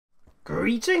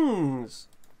Greetings,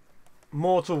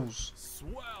 mortals.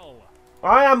 Swell.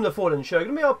 I am the Fallen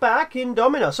Shogun. We are back in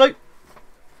Domina. So,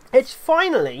 it's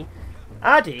finally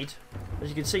added, as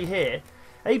you can see here,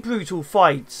 a brutal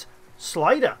fight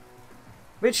slider.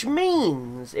 Which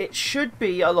means it should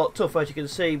be a lot tougher. As you can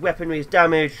see, weaponry is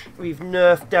damaged. We've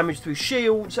nerfed damage through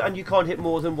shields, and you can't hit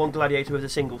more than one gladiator with a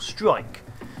single strike.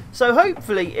 So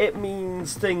hopefully it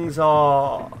means things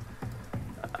are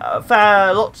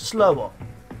a lot slower.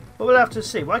 But we'll have to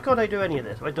see. Why can't I do any of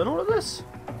this? Have I done all of this?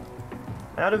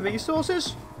 Out of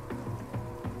resources?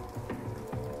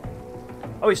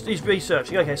 Oh, he's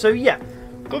researching. Okay, so yeah.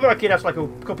 Go back in after like a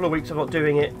couple of weeks of not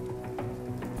doing it.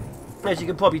 As you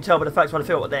can probably tell by the fact that I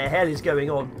feel what the hell is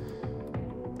going on.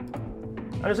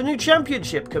 And there's a new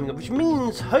championship coming up, which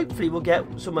means hopefully we'll get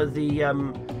some of the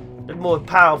more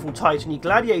powerful Titany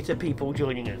gladiator people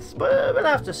joining us. But we'll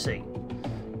have to see.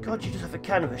 God, you just have a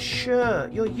can of a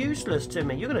shirt. You're useless to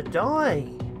me. You're gonna die.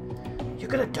 You're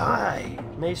gonna die.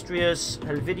 Maestrius,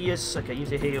 Helvidius. Okay,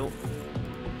 use a heal.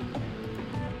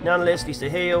 Nonetheless, needs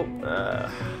to heal.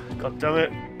 God damn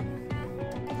it.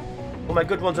 All my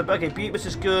good ones are okay. Bubus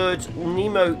is good.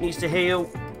 Nemo needs to heal.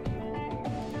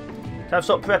 Have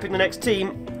stop prepping the next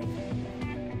team.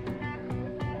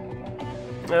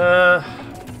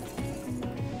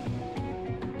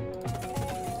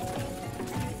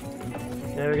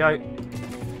 There we go.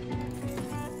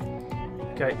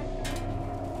 Okay.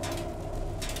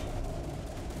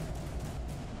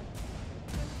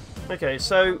 Okay,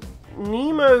 so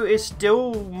Nemo is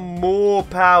still more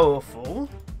powerful.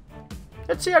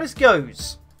 Let's see how this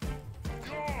goes.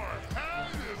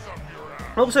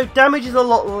 Also, damage is a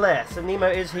lot less, and Nemo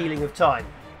is healing with time.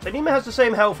 So Nemo has the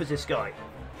same health as this guy.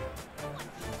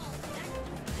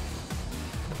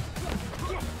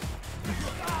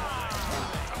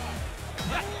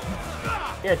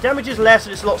 Yeah, damage is less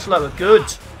and it's a lot slower. Good.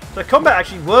 So combat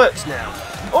actually works now.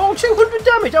 Oh, 200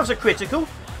 damage. That was a critical.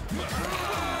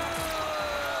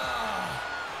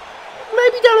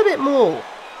 Maybe down a bit more.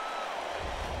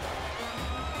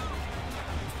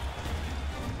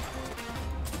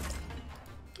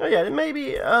 Oh yeah,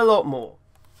 maybe a lot more.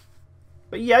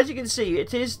 But yeah, as you can see,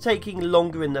 it is taking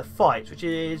longer in the fights, which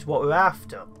is what we're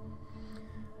after.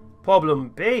 Problem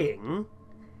being,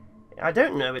 I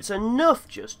don't know it's enough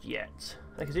just yet.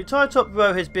 Because the entire top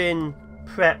row has been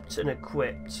prepped and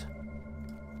equipped.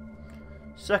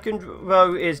 Second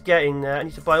row is getting there. I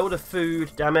need to buy all the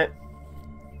food, damn it.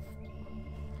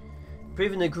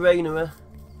 Improving the granary.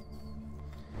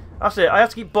 That's it, I have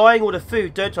to keep buying all the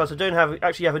food, don't I? So I don't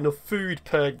actually have enough food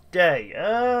per day.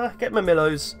 Get my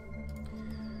Millows.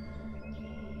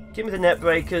 Give me the net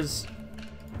breakers.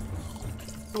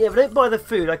 Yeah, if I don't buy the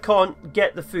food, I can't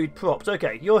get the food props.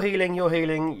 Okay, you're healing, you're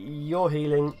healing, you're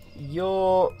healing.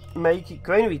 You're making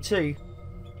granary too.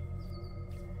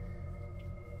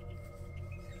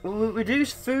 We'll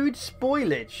reduce food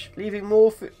spoilage, leaving more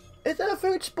food. Is there a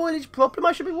food spoilage problem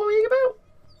I should be worrying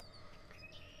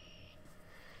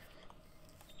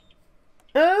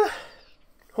about?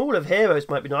 Hall of Heroes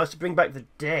might be nice to bring back the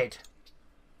dead.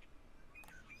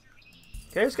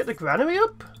 Okay, let's get the granary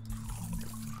up.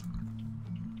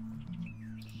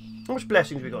 How much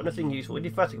blessings we got? Nothing useful.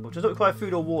 Indefatigable. Does not require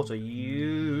food or water.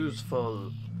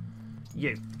 Useful.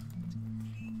 You.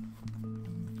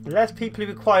 The less people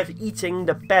who require for eating,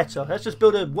 the better. Let's just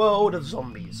build a world of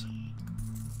zombies.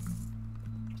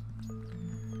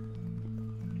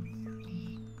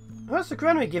 How's the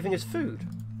granary giving us food?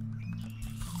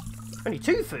 Only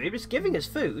 2 food, but it's giving us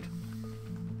food.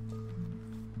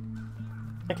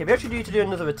 Okay, we actually need to do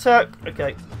another attack.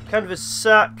 Okay, canvas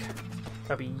sack.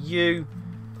 That'll be you.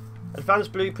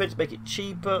 Advanced blueprints make it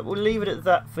cheaper. We'll leave it at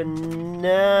that for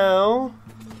now.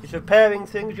 It's repairing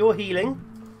things. You're healing.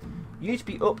 You need to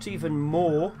be up to even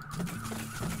more.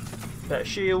 Better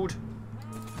shield.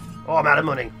 Oh, I'm out of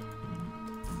money.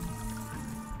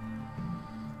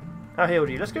 How healed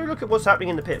are you? Let's go look at what's happening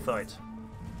in the pit fight.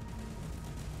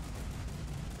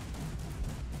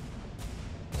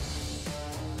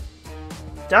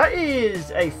 That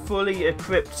is a fully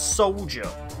equipped soldier.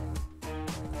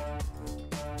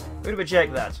 I'm going to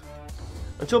reject that.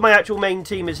 Until my actual main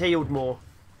team is healed more.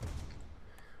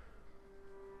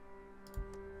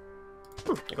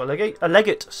 I got a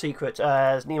legate secret,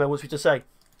 as Nemo wants me to say.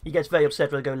 He gets very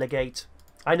upset when I go legate.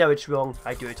 I know it's wrong.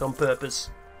 I do it on purpose.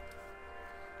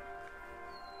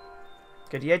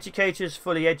 Okay, the educator's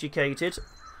fully educated.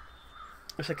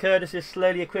 Mr. Curtis is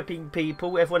slowly equipping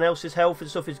people. Everyone else's health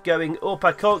and stuff is going up.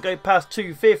 I can't go past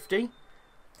 250.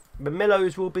 But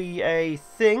Millows will be a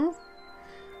thing.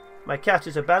 My cat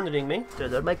is abandoning me.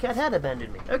 Don't know my cat had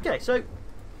abandoned me. Okay, so...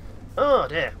 Oh,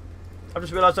 dear. I've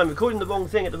just realised I'm recording the wrong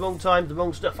thing at the wrong time, the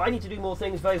wrong stuff. I need to do more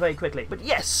things very, very quickly. But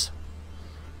yes!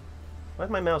 Why's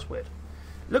my mouse weird?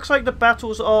 Looks like the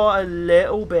battles are a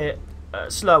little bit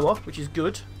slower, which is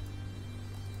good.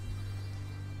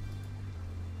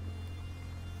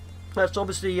 That's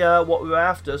obviously what we're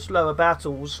after, slower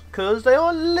battles, because they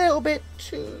are a little bit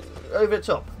too over the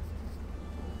top.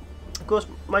 Of course,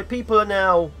 my people are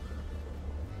now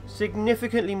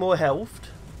significantly more healthed.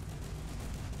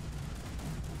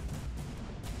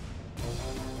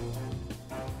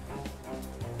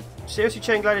 Seriously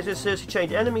chained gladiators, seriously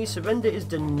chained enemies, surrender is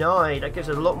denied. That gives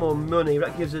us a lot more money.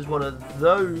 That gives us one of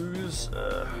those.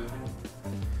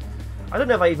 I don't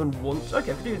know if I even want...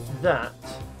 Okay, if we do that.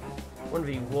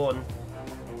 1v1.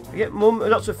 We get more,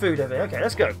 lots of food over here. Okay,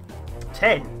 let's go.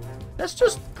 10. Let's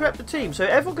just prep the team. So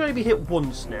everyone's going to be hit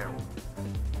once now.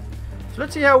 So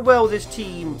let's see how well this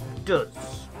team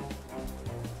does.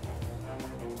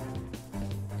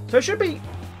 So it should be...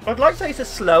 I'd like to say it's a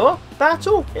slower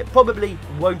battle. It probably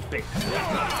won't be.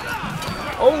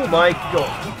 Oh my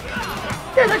god.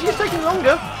 Yeah, it's actually taking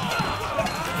longer.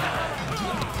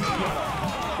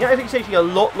 Yeah, I think it's taking a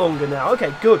lot longer now.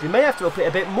 Okay, good. We may have to up it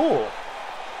a bit more.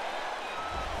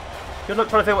 You're not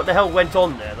trying to figure out what the hell went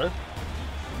on there, though.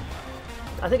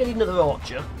 I think I need another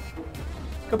archer.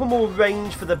 A couple more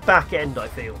range for the back end, I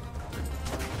feel.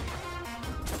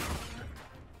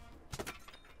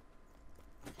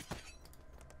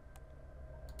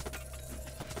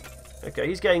 Okay,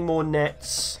 he's getting more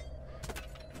nets.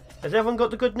 Has everyone got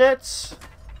the good nets?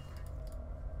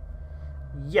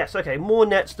 Yes, okay, more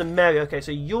nets than merrier. Okay,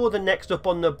 so you're the next up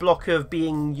on the block of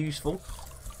being useful.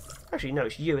 Actually, no,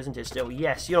 it's you, isn't it, still?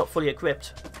 Yes, you're not fully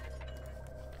equipped.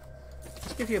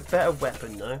 Let's give you a better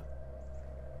weapon, though.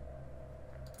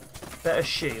 Better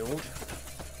shield.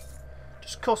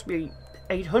 Just cost me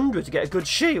 800 to get a good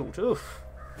shield. Oof.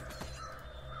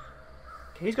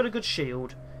 Okay, he's got a good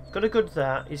shield. He's got a good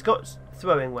that. He's got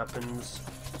throwing weapons.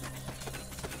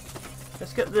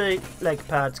 Let's get the leg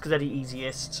pads, because they're the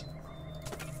easiest.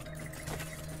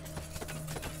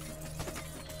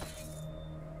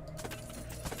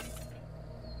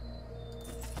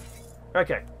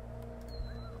 Okay.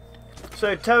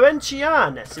 So,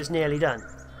 Torrentianus is nearly done.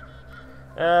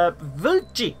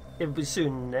 Vulci, it'll be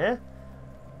soon there.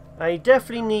 I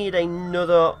definitely need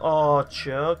another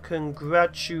archer.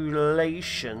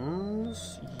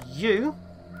 Congratulations. You.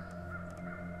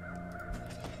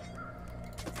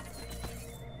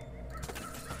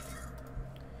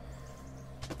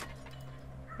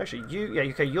 Actually, you. Yeah,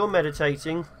 okay, your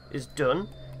meditating is done.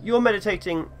 Your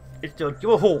meditating is done.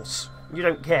 You're a horse. You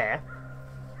don't care.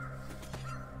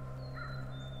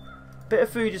 Bit of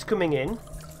food is coming in.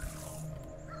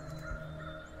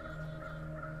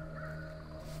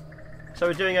 So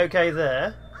we're doing okay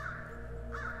there.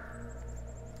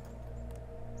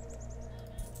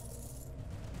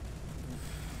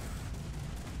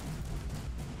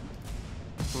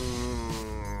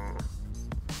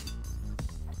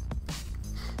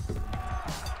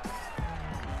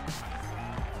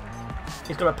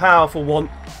 He's got a powerful one.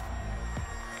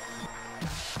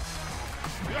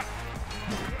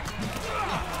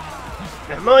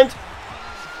 Never mind.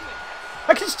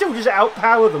 I can still just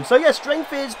outpower them. So yeah,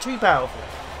 strength is too powerful.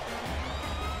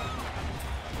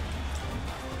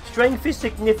 Strength is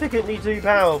significantly too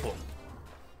powerful.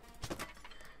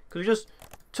 Because we just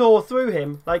tore through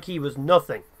him like he was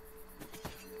nothing.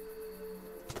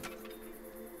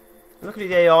 Luckily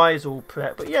the AI is all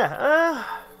prepped. But yeah,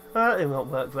 that did not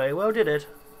work very well, did it?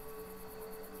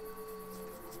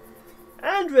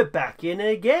 And we're back in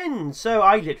again. So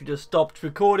I literally just stopped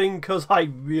recording because I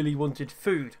really wanted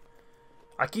food.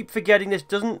 I keep forgetting this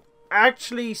doesn't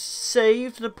actually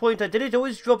save to the point I did. It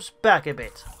always drops back a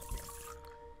bit.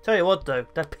 Tell you what though,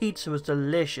 that pizza was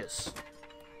delicious.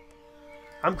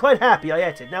 I'm quite happy I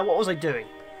ate it. Now what was I doing?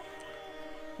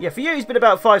 Yeah, for you it's been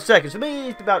about 5 seconds. For me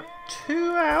it's been about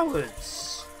 2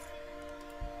 hours.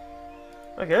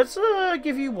 Okay, let's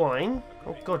give you wine.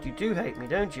 Oh god, you do hate me,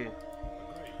 don't you?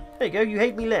 There you go, you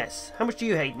hate me less. How much do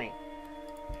you hate me?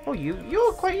 Oh,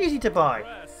 you're quite easy to buy.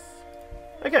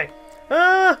 Okay.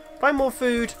 Buy more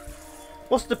food.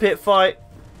 What's the pit fight?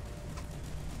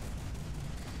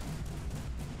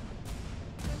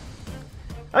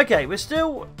 Okay, I'm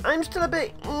still a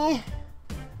bit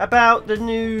about the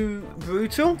new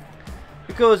Brutal.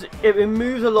 Because it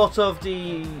removes a lot of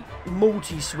the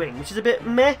multi-swing, which is a bit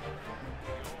meh.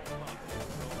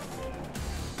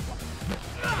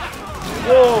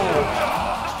 Whoa!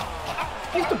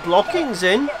 At least the blocking's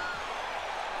in.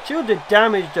 Shield the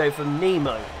damage though from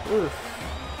Nemo. Oof.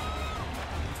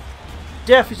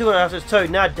 Definitely still gonna have to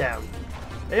tone that down.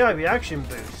 AI reaction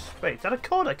boost. Wait, is that a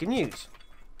card I can use?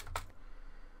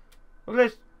 Look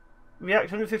at this.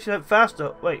 React 150%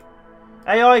 faster. Wait.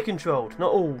 AI controlled,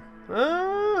 not all.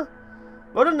 Well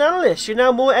done, analyst. You're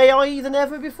now more AI than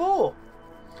ever before.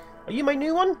 Are you my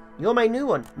new one? You're my new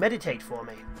one. Meditate for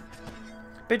me.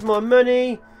 Bit more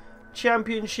money.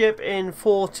 Championship in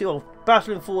 40, or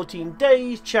battle in 14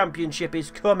 days. Championship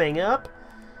is coming up.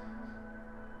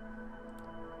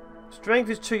 Strength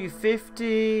is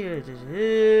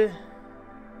 250.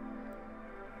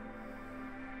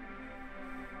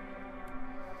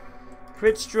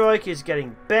 Crit strike is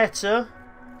getting better.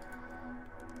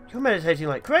 You're meditating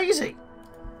like crazy.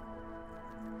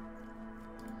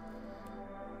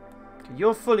 Okay,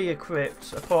 you're fully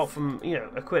equipped, apart from, you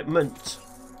know, equipment.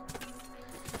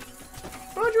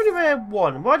 Why do you only wear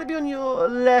one? Why'd it be on your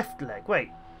left leg?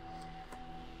 Wait.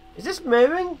 Is this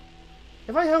mirroring?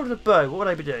 If I hold the bow, what would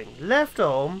I be doing? Left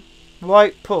arm,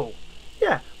 right pull.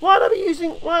 Yeah, why'd I be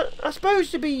using... Well, I suppose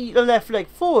to be the left leg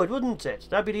forward, wouldn't it?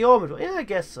 That'd be the armoured one. Yeah, I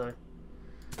guess so.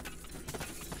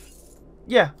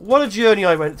 Yeah, what a journey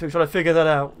I went through trying to figure that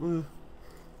out. So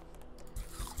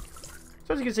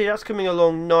as you can see, that's coming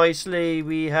along nicely.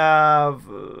 We have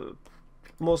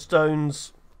more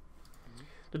stones.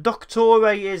 The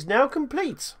Doctore is now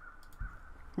complete.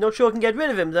 Not sure I can get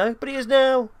rid of him though, but he is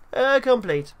now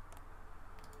complete.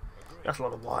 That's a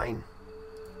lot of wine.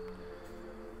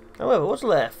 However, what's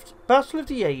left? Battle of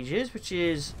the Ages, which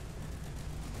is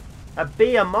a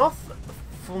behemoth.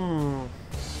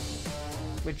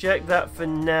 Reject that for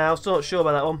now. Still not sure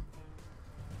about that one.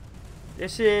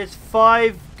 This is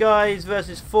 5 guys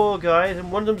versus 4 guys,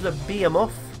 and one of them's a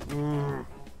behemoth.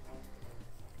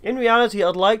 In reality,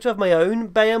 I'd like to have my own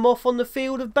behemoth on the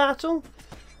field of battle,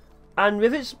 and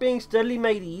with it being steadily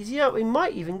made easier, we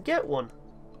might even get one.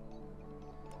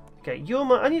 Okay, you're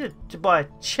my... I need to buy a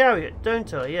chariot,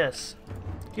 don't I? Yes.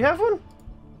 Do you have one?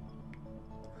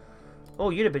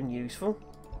 Oh, you'd have been useful.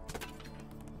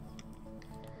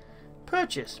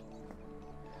 Purchase.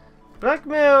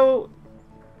 Blackmail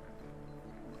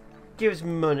gives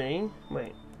money.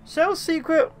 Wait. Sell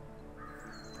secret.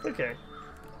 Okay.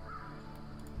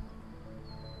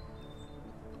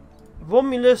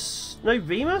 Romulus. No,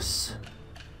 Remus.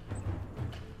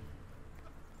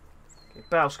 Okay,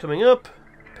 battle's coming up.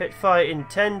 Pit fight in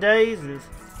 10 days.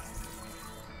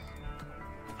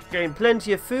 Getting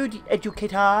plenty of food. The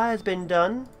educator has been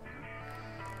done.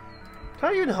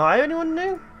 Can't you even hire anyone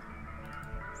new?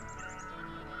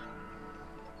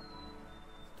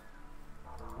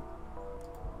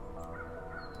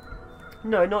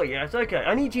 No, not yet. Okay,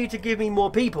 I need you to give me more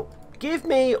people. Give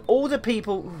me all the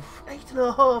people. Oof,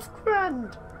 8.5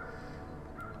 grand.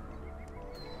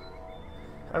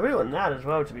 I really want that as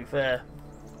well, to be fair.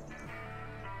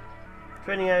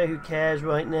 Training area, who cares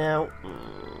right now?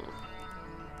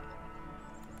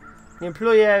 The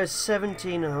employee area is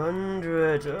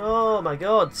 1,700. Oh my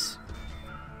god.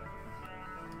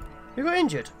 You got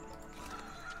injured?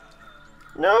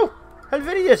 No!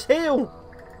 Helvidius, heal!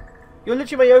 You're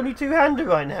literally my only two-hander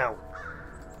right now.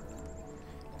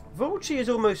 Volci is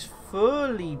almost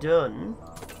fully done.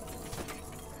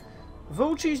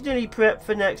 Volci's nearly prepped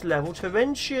for next level.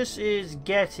 Terentius is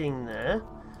getting there.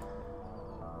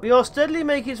 We are steadily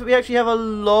making it so we actually have a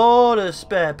lot of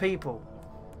spare people.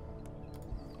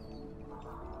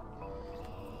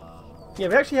 Yeah,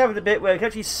 we actually have the bit where we can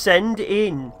actually send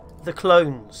in the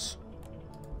clones.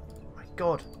 Oh my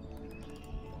god.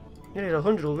 Nearly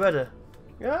 100 already.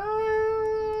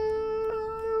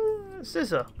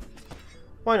 Scissor.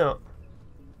 Why not?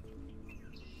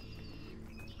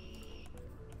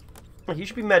 You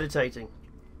should be meditating.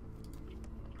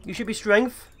 You should be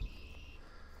strength.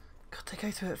 God, they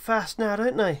go through it fast now,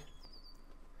 don't they?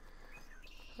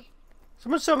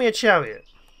 Someone sell me a chariot.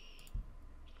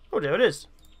 Oh, there it is.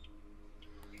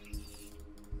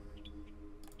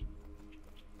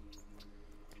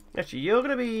 Actually, you're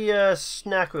going to be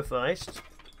sacrificed.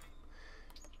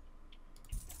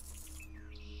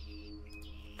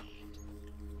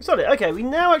 Sorry, okay, we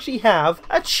now actually have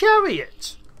a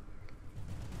chariot.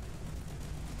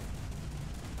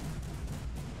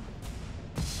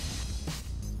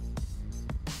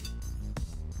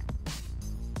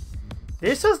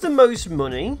 This has the most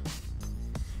money,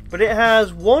 but it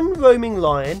has 1 roaming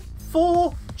lion,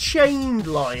 4 chained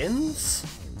lions,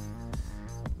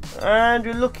 and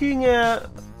we're looking at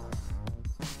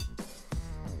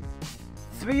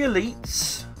 3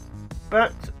 elites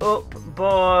backed up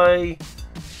by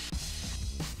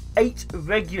 8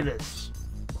 regulars.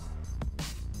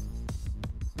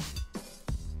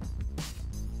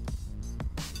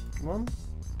 Come on.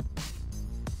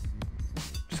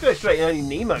 Just go straight in only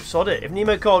Nemo, sod it. If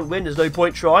Nemo can't win, there's no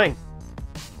point trying.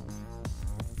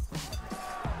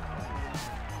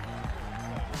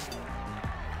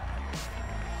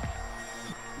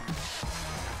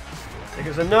 There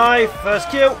goes a knife. First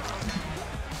kill.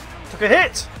 Took a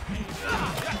hit.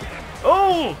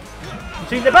 Oh!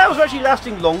 See, the battles are actually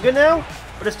lasting longer now,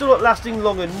 but they're still not lasting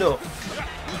long enough.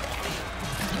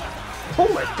 Oh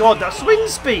my god, that swing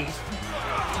speed!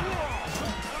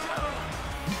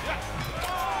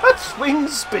 That swing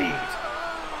speed!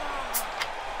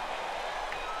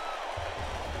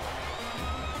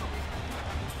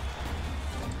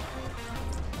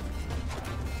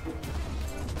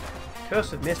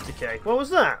 Curse of Mysticate. What was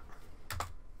that?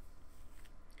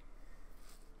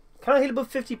 Can I heal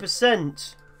above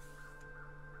 50%?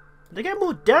 They get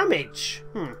more damage.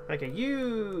 Okay,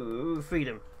 you...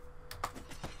 freedom.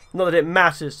 Not that it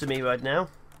matters to me right now.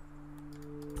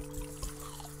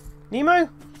 Nemo?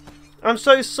 I'm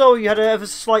so sorry you had a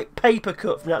slight paper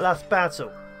cut from that last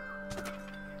battle.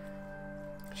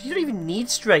 You don't even need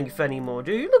strength anymore,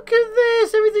 do you? Look at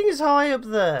this! Everything is high up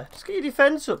there. Just get your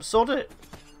defense up, sod it.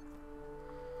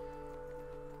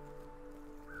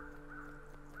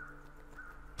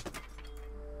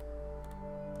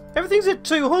 Everything's at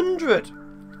 200. Do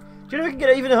you know we can get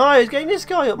it even higher? It's getting this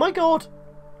guy up. My god.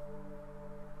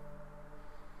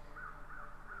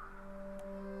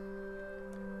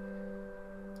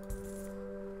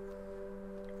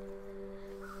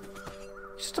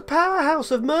 Just a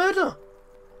powerhouse of murder.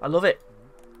 I love it.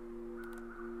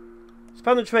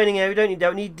 Expand the training area. We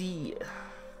don't need the...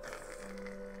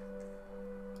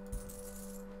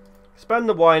 Expand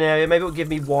the wine area. Maybe it'll give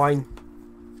me wine.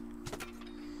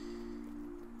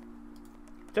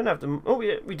 Don't have the... Oh,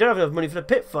 we don't have enough money for the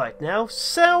pit fight now.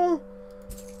 Sell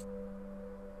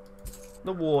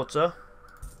the water.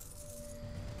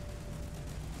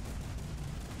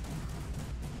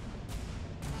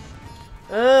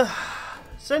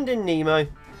 Send in Nemo. I'm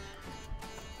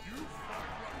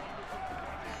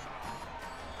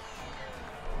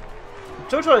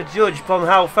still trying to judge from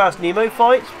how fast Nemo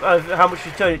fights, how much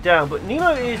you tone it down, but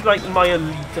Nemo is like my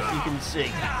elite, as you can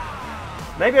see.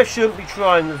 Maybe I shouldn't be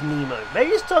trying with Nemo.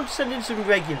 Maybe it's time to send in some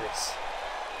regulars.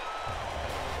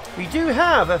 We do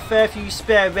have a fair few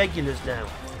spare regulars now.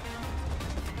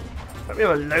 We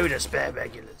have a load of spare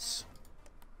regulars.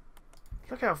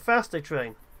 Look how fast they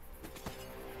train.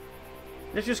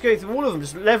 Let's just go through all of them,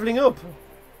 just levelling up.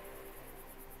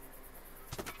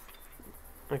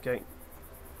 Okay.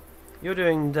 You're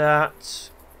doing that.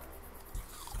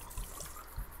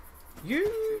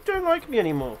 You don't like me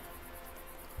anymore.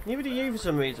 Neither do you for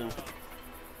some reason.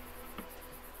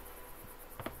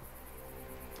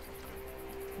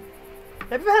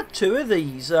 Maybe we had two of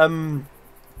these. Maybe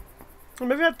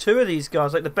we had two of these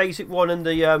guys, like the basic one and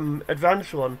the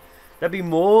advanced one. There'd be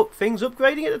more things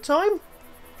upgrading at the time.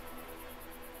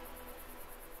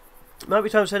 Might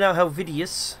be time to send out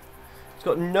Helvidius. It's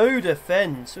got no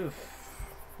defense. Oof.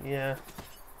 Yeah.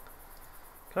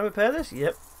 Can I repair this?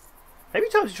 Yep. Maybe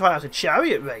time to try out a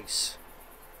chariot race.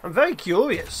 I'm very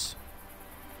curious.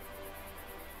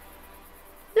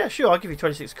 Yeah, sure, I'll give you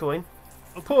 26 coin.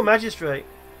 Poor magistrate.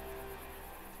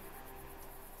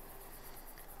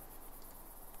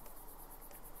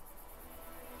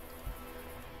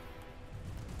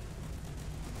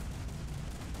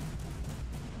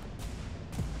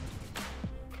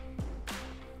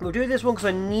 We'll do this one because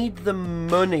I need the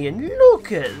money. And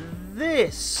look at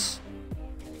this.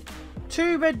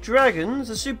 2 red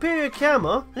dragons, a superior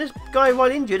camera, and this guy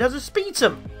while injured has a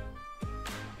speetum.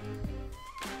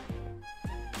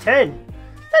 10.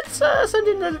 Let's send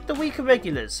in the weaker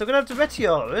regulars. So we're going to have the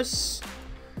Retiarus.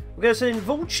 We're going to send in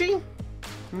Volci,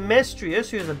 Mestrius,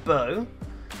 who has a bow,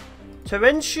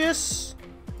 Terentius,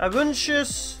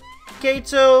 Aruncius,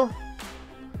 Cato.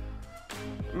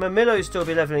 Mamillo still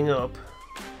be levelling up.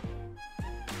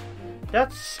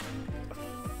 That's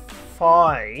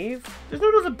 5. There's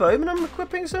no other bowman I'm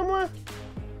equipping somewhere.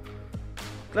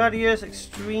 Gladiators,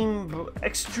 extreme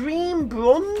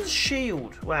bronze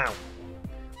shield. Wow,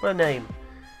 what a name.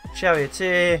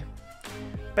 Charioteer,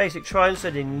 basic trident.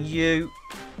 Sending you.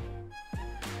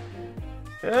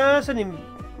 Sending.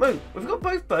 Whoa, we've got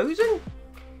both bows in.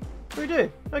 What do we do?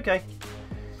 Okay.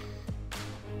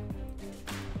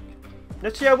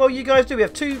 Let's see how well you guys do. We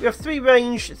have 3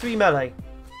 range, 3 melee.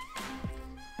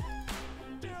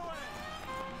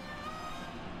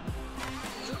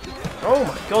 Oh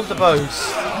my god, the bows.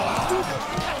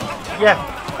 Yeah.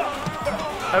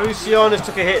 Arucianus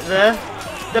took a hit there.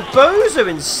 The bows are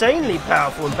insanely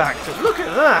powerful and backed up. Look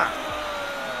at that.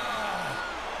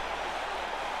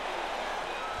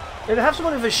 If they have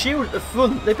someone with a shield at the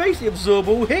front, they basically absorb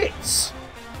all hits.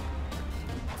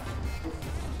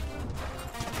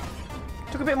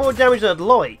 Took a bit more damage than I'd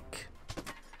like.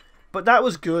 But that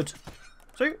was good.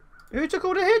 So, who took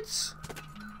all the hits?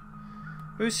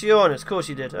 Lucianus, of course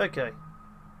you did. Okay.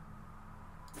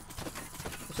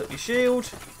 Let's up your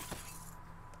shield.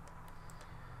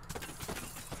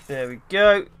 There we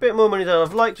go. Bit more money than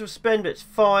I'd like to spend, but it's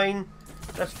fine.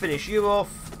 Let's finish you off.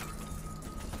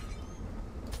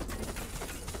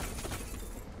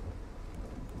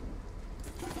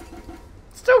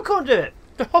 Still can't do it.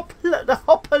 The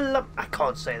hopper, I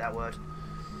can't say that word.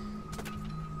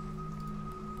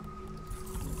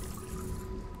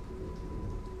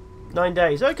 "9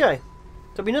 days, okay.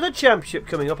 There'll be another championship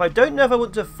coming up. I don't know if I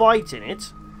want to fight in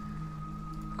it.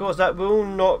 Of course, that will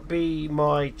not be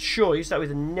my choice. That will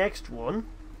be the next one.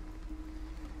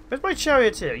 Where's my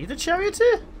charioteer? Are you the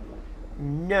charioteer?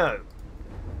 No.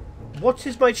 What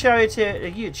is my charioteer? Are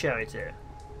you a charioteer?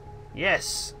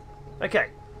 Yes.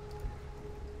 Okay.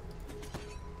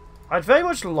 I'd very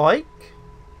much like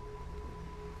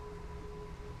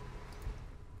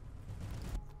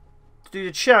to do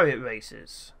the chariot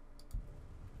races.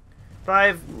 But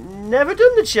I've never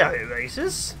done the chariot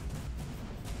races.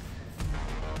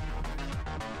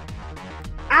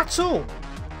 At all.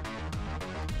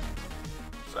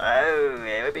 So,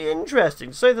 it would be interesting,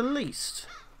 to say the least.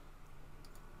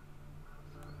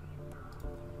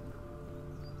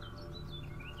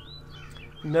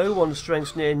 No one's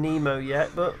strength's near Nemo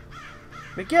yet, but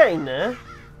we're getting there.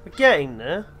 We're getting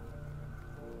there.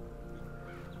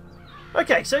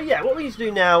 Okay, so yeah, what we need to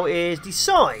do now is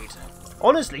decide,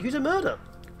 honestly, who to murder.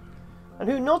 And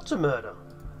who not to murder.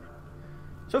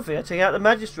 Sophia, take out the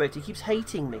magistrate. He keeps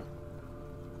hating me.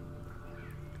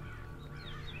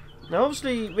 Now,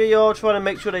 obviously, we are trying to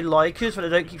make sure they like us, so they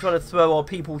don't keep trying to throw our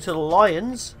people to the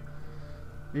lions.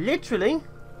 Literally.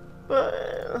 But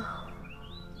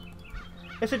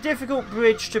it's a difficult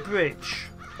bridge to bridge.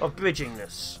 Of bridging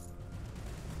this.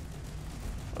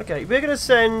 Okay, we're going to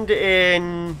send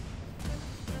in...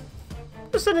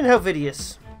 Let's send in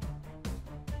Helvidius.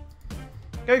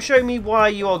 Go show me why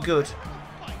you are good.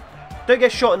 Don't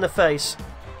get shot in the face.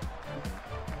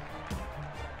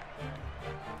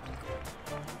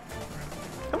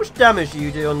 How much damage do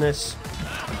you do on this?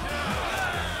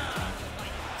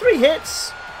 3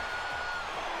 hits.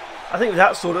 I think with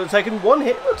that sword it would have taken 1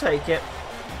 hit. We'll take it.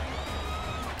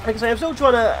 Like I say, I'm still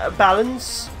trying to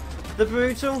balance the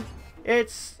brutal.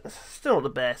 It's still not the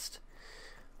best.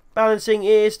 Balancing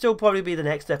is still probably be the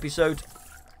next episode.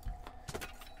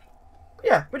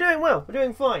 Yeah, we're doing well. We're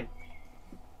doing fine.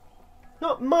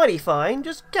 Not mighty fine,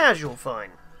 just casual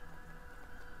fine.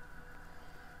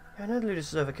 I know ludus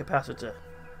is over capacitor.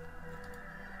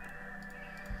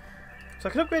 So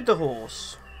I can upgrade the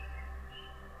horse.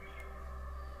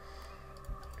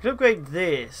 I can upgrade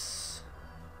this.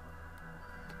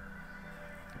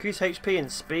 Increase HP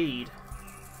and speed.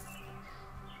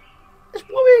 It's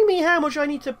worrying me how much I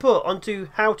need to put onto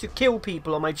how to kill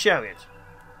people on my chariot.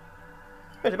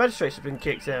 Oh, the magistrates have been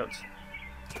kicked out.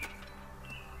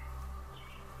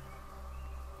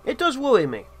 It does worry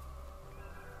me.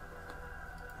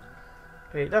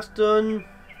 Okay, that's done.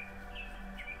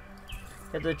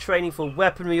 Get the training for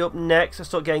weaponry up next. Let's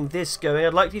start getting this going.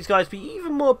 I'd like these guys to be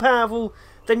even more powerful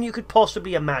than you could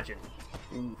possibly imagine.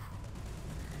 Oof.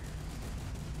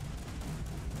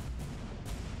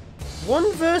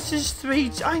 1 versus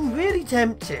 3. I'm really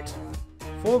tempted.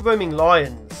 4 roaming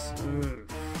lions. Oof.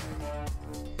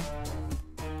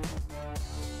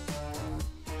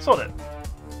 Sod it.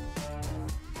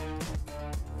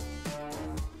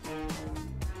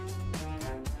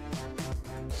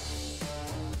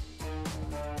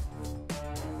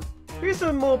 Who's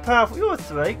the more powerful? You're a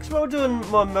Thrakes. Well done,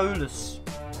 my Molus.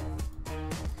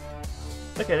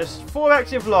 Okay, there's 4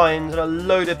 active lions and a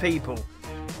load of people.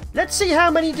 Let's see how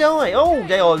many die. Oh,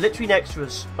 they are literally next to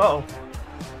us. Uh-oh.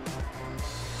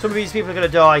 Some of these people are going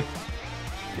to die.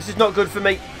 This is not good for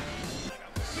me.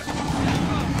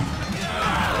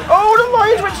 Oh, the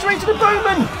lions went straight to the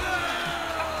bowmen.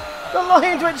 The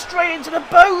lions went straight into the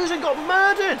bows and got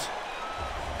murdered.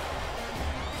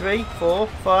 3, 4,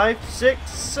 5,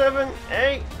 6, 7,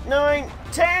 8, 9,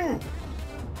 10.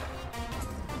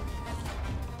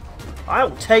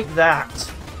 I'll take that.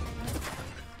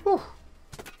 Whew.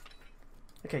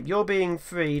 Okay, you're being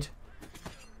freed.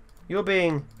 You're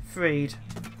being freed.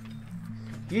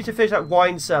 You need to finish that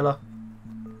wine cellar.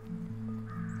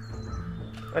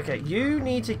 Okay, you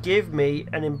need to give me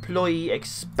an employee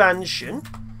expansion.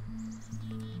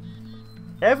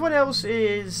 Everyone else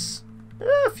is...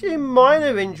 a few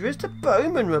minor injuries. To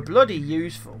bowmen were bloody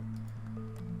useful.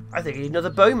 I think I need another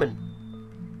bowman.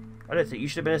 I don't think you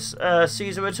should have been a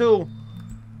Caesar at all.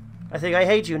 I think I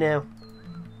hate you now.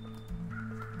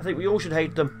 I think we all should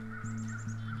hate them.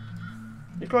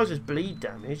 Neutralizes bleed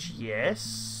damage,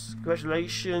 yes.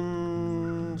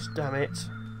 Congratulations. Damn it.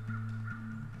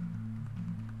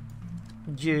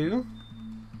 You.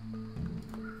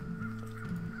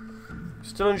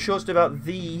 Still unsure about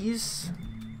these.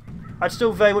 I'd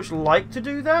still very much like to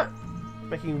do that.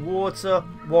 Making water,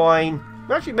 wine.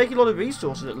 I'm actually making a lot of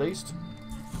resources at least.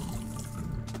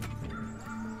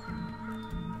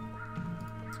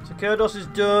 So Kurdos is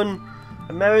done.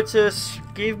 Emeritus,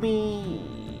 give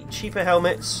me cheaper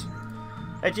helmets.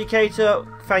 Educator,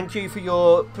 thank you for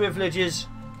your privileges.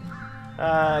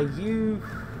 You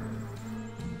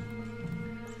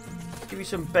give me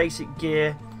some basic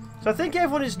gear. So I think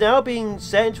everyone is now being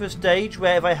set into a stage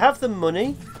where if I have the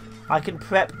money, I can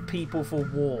prep people for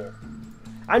war.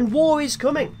 And war is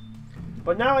coming.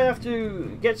 But now I have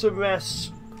to get some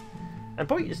rest and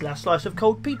probably eat this last slice of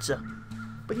cold pizza.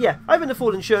 But yeah, I've been the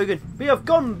Fallen Shogun. We have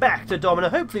gone back to Domina.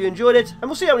 Hopefully you enjoyed it. And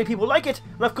we'll see how many people like it.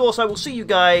 And of course I will see you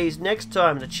guys next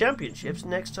time in the championships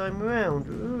next time around.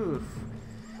 Oof.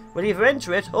 We'll either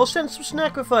enter it or send some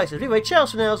sacrifices. Anyway, ciao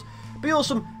for now. Be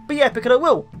awesome, be epic, and I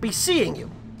will be seeing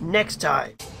you next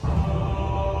time.